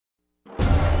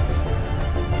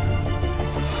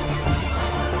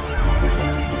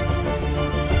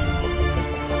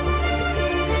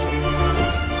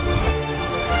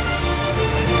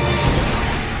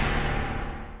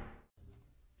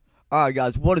Alright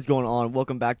guys, what is going on?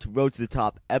 Welcome back to Road to the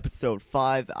Top episode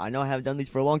 5. I know I haven't done these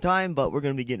for a long time, but we're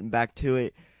going to be getting back to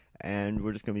it. And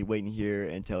we're just going to be waiting here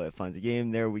until it finds a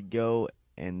game. There we go.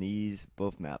 And these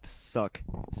both maps suck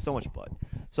so much butt.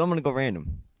 So I'm going to go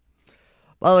random.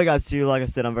 By the way guys, too, like I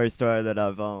said, I'm very sorry that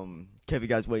I've kept you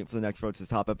guys waiting for the next Road to the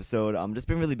Top episode. I'm just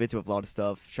been really busy with a lot of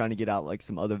stuff. Trying to get out like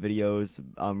some other videos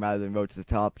rather than Road to the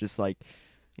Top. Just like,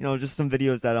 you know, just some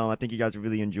videos that I think you guys would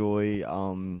really enjoy.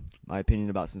 My opinion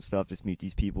about some stuff. Just mute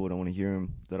these people. Don't want to hear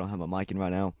them. They don't have my mic in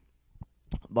right now.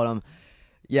 But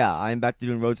yeah, I'm back to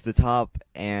doing Road to the Top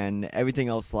and everything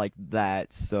else like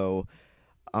that. So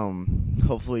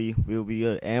hopefully we'll be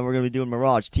good. And we're gonna be doing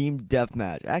Mirage Team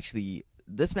Deathmatch. Actually,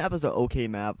 this map is an okay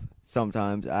map.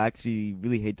 Sometimes I actually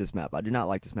really hate this map. I do not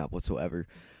like this map whatsoever.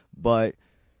 But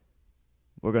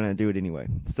we're gonna do it anyway.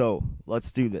 So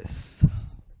let's do this.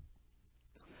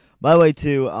 By the way,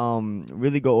 too,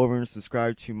 really go over and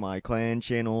subscribe to my clan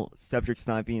channel,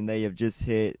 Sniping. They have just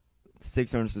hit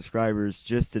 600 subscribers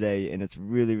just today, and it's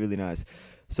really, really nice.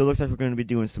 So it looks like we're going to be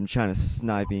doing some China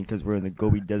sniping because we're in the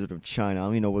Gobi Desert of China. I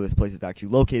don't even know where this place is actually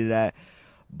located at,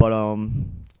 but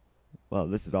well,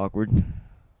 this is awkward.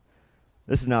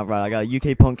 This is not right. I got a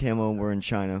UK punk camo, and we're in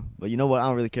China. But you know what? I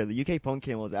don't really care. The UK punk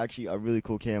camo is actually a really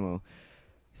cool camo.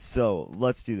 So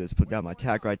let's do this. Put down my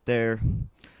tack right there.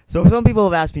 So some people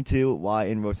have asked me too, why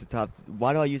in Road to the Top,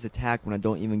 why do I use attack when I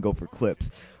don't even go for clips?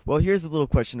 Well, here's a little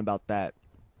question about that.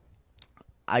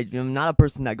 I am not a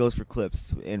person that goes for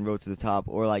clips in Road to the Top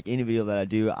or like any video that I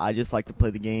do. I just like to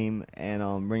play the game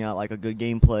and bring out like a good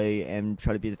gameplay and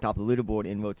try to be at the top of the leaderboard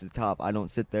in Road to the Top. I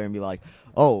don't sit there and be like,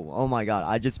 oh my god,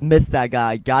 I just missed that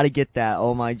guy. Gotta get that.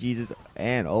 Oh my Jesus.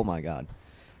 And oh my god.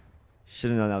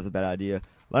 Should have known that was a bad idea.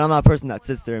 But I'm not a person that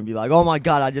sits there and be like, oh my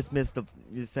god, I just missed the...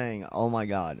 Just saying, oh my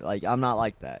god. Like, I'm not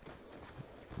like that.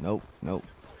 Nope.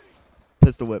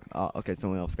 Pistol whip. Oh, okay,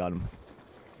 someone else got him.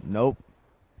 Nope.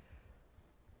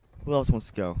 Who else wants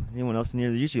to go? Anyone else in here?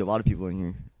 There's usually a lot of people in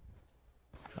here.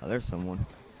 Oh, there's someone.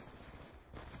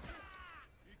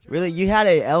 Really? You had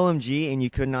a LMG and you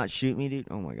could not shoot me, dude?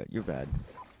 Oh my god, you're bad.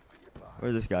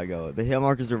 Where'd this guy go? The hit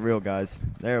markers are real, guys.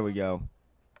 There we go.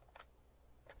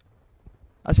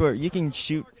 I swear, you can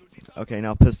shoot. Okay,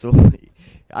 now pistol.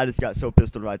 I just got so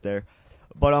pistoled right there.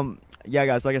 But, yeah,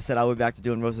 guys, like I said, I'll be back to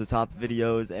doing Road to the Top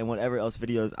videos and whatever else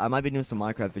videos. I might be doing some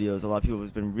Minecraft videos. A lot of people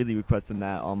have been really requesting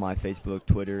that on my Facebook,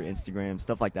 Twitter, Instagram,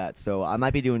 stuff like that. So I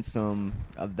might be doing some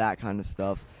of that kind of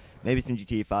stuff. Maybe some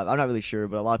GTA 5. I'm not really sure,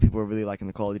 but a lot of people are really liking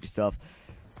the Call of Duty stuff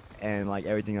and, like,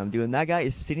 everything I'm doing. That guy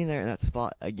is sitting there in that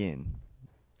spot again.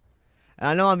 And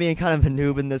I know I'm being kind of a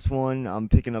noob in this one. I'm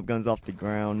picking up guns off the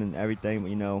ground and everything, but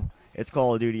you know, it's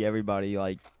Call of Duty. Everybody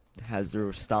like has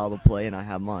their style of play, and I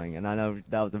have mine. And I know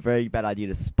that was a very bad idea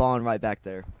to spawn right back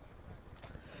there.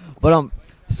 But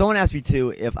someone asked me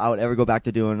too if I would ever go back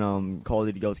to doing Call of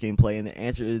Duty Ghost gameplay, and the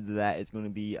answer to that is going to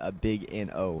be a big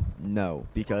no. No,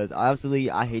 because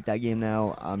obviously I hate that game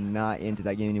now. I'm not into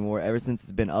that game anymore. Ever since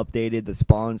it's been updated, the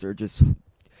spawns are just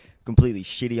completely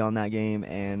shitty on that game,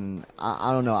 and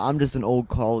I don't know. I'm just an old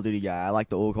Call of Duty guy. I like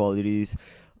the old Call of Duties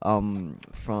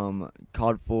from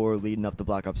COD 4 leading up to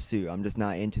Black Ops 2. I'm just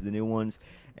not into the new ones.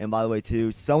 And by the way,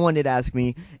 too, someone did ask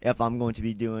me if I'm going to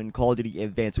be doing Call of Duty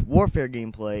Advanced Warfare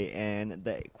gameplay, and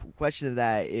the question of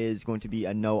that is going to be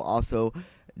a no. Also,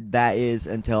 that is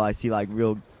until I see like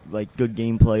real like good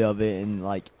gameplay of it, and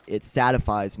like it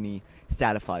satisfies me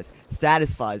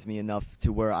enough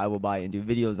to where I will buy it and do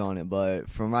videos on it. But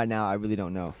from right now, I really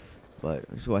don't know. But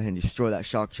let's go ahead and destroy that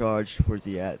shock charge. Where's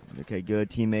he at? Okay,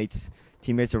 good. Teammates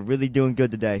are really doing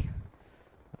good today.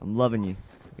 I'm loving you.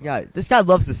 This guy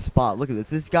loves this spot. Look at this.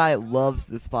 This guy loves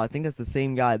this spot. I think that's the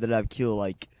same guy that I've killed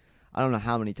like I don't know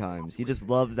how many times. He just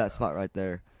loves that spot right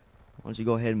there. Why don't you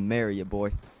go ahead and marry it,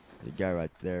 boy? The guy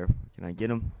right there. Can I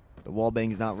get him? The wall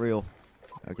bang's not real.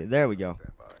 Okay, there we go.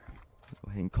 Go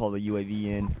ahead and call the UAV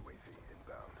in.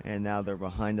 And now they're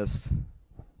behind us.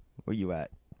 Where you at?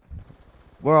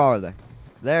 Where are they?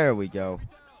 There we go.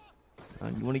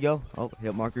 You want to go? Oh,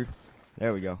 hit marker.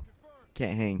 There we go.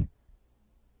 Can't hang.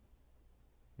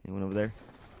 Anyone over there?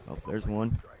 Oh, there's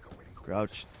one.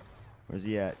 Crouch. Where's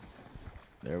he at?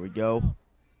 There we go.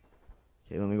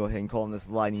 Okay, let me go ahead and call in this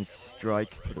lightning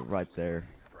strike. Put it right there.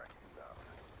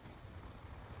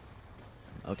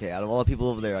 Okay, out of all the people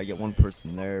over there, I get one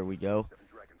person. There we go.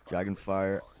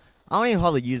 Dragonfire. I don't even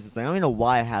hardly use this thing. I don't even know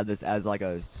why I have this as like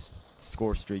a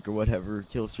score streak or whatever.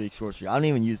 Kill streak, score streak. I don't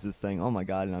even use this thing. Oh my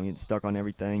god, and I'm getting stuck on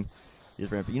everything. You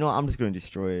know what? I'm just going to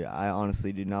destroy it. I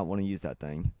honestly do not want to use that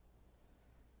thing.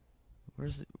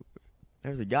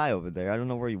 There's a guy over there. I don't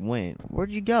know where he went.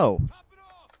 Where'd you go?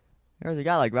 There's a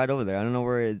guy like right over there. I don't know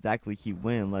where exactly he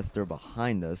went unless they're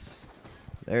behind us.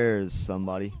 There's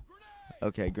somebody.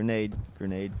 Okay, grenade.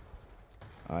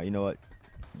 Alright, you know what?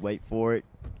 Wait for it.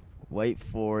 Wait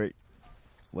for it.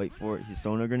 He's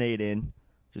throwing a grenade in.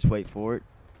 Just wait for it.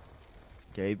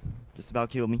 Okay, just about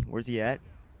killed me. Where's he at?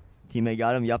 Teammate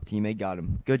got him? Yup, teammate got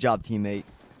him. Good job, teammate.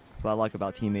 That's what I like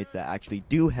about teammates that actually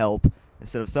do help.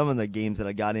 Instead of some of the games that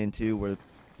I got into where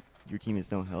your teammates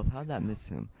don't help. How'd that miss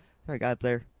him? Is there a guy up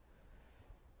there?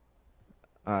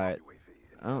 Alright.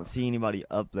 I don't see anybody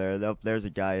up there. There's a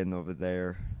guy in over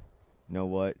there. You know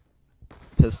what?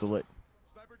 Pistol it.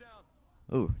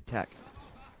 Ooh, attack.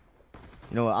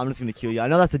 You know what? I'm just gonna kill you. I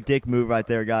know that's a dick move right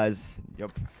there, guys.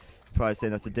 Yep. Probably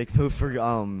saying that's a dick move for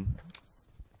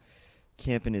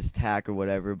camping his tack or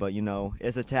whatever, but you know,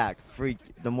 it's attack. Free.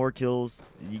 The more kills,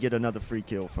 you get another free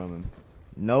kill from him.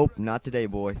 Nope, not today,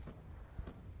 boy.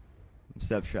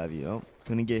 Except Travi. Oh,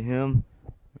 couldn't get him.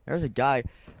 There's a guy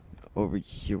over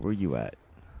here. Where you at?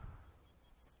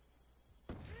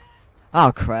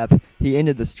 Oh crap! He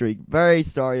ended the streak. Very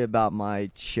sorry about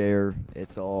my share.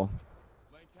 It's all.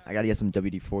 I gotta get some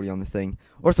WD-40 on this thing.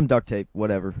 Or some duct tape,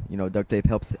 whatever. You know, duct tape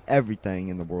helps everything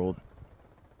in the world.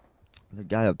 There's a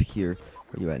guy up here.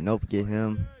 Where you at? Nope, get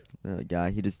him. Another guy.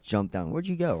 He just jumped down. Where'd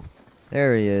you go?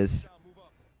 There he is.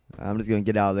 I'm just gonna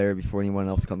get out of there before anyone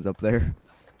else comes up there.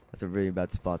 That's a really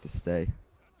bad spot to stay.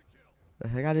 The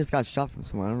heck, I just got shot from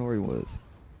somewhere. I don't know where he was.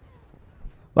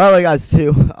 By the way, guys,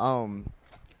 too,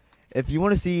 if you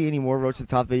want to see any more Road to the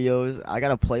Top videos, I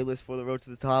got a playlist for the Road to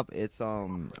the Top. It's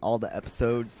all the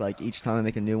episodes. Like each time I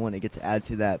make a new one, it gets added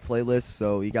to that playlist.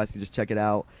 So you guys can just check it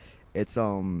out. It's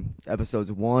episodes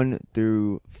 1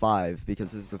 through 5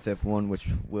 because this is the 5th one, which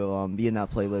will be in that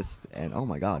playlist. And oh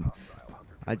my God,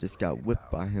 I just got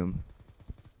whipped by him.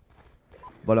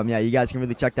 But yeah, you guys can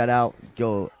really check that out.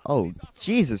 Go. Oh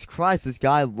Jesus Christ, this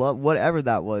guy whatever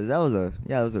that was. That was it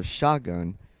was a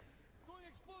shotgun.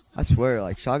 I swear,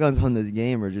 like, shotguns on this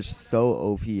game are just so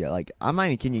OP. Like, I'm not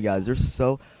even kidding you guys. They're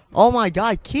so... Oh, my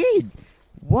God, kid!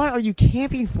 What are you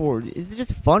camping for? Is it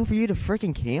just fun for you to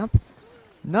freaking camp?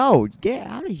 No, get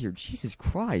out of here. Jesus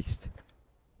Christ.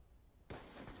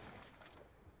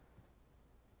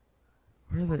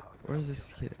 Where's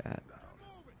this kid at?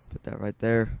 Put that right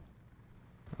there.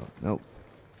 Oh, nope.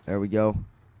 There we go.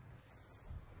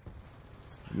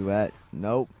 You at?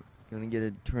 Nope. Gonna get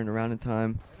it turned around in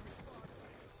time.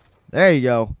 There you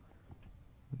go.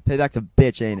 Payback's a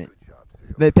bitch, ain't it?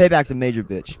 Payback's a major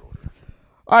bitch.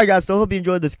 Alright, guys, so I hope you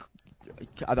enjoyed this. I'm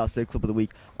about to say clip of the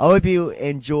week. I hope you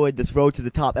enjoyed this Road to the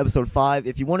Top episode 5.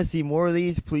 If you want to see more of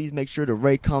these, please make sure to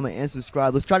rate, comment, and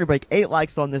subscribe. Let's try to break 8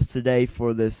 likes on this today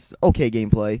for this okay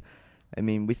gameplay. I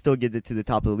mean, we still get it to the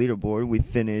top of the leaderboard. We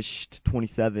finished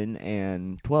 27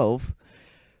 and 12.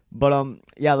 But,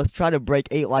 yeah, let's try to break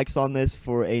 8 likes on this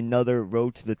for another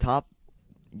Road to the Top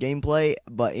gameplay.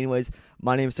 But anyways,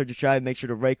 my name is Sergio Trav. Make sure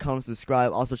to rate, comment,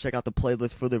 subscribe. Also check out the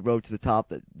playlist for the Road to the Top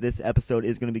that this episode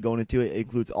is going to be going into. It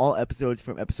includes all episodes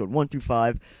from episode 1 through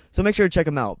 5, so make sure to check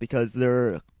them out because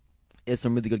there is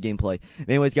some really good gameplay.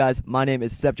 Anyways, guys, my name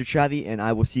is Scepter Travi, and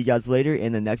I will see you guys later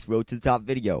in the next Road to the Top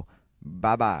video.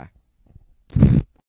 Bye bye.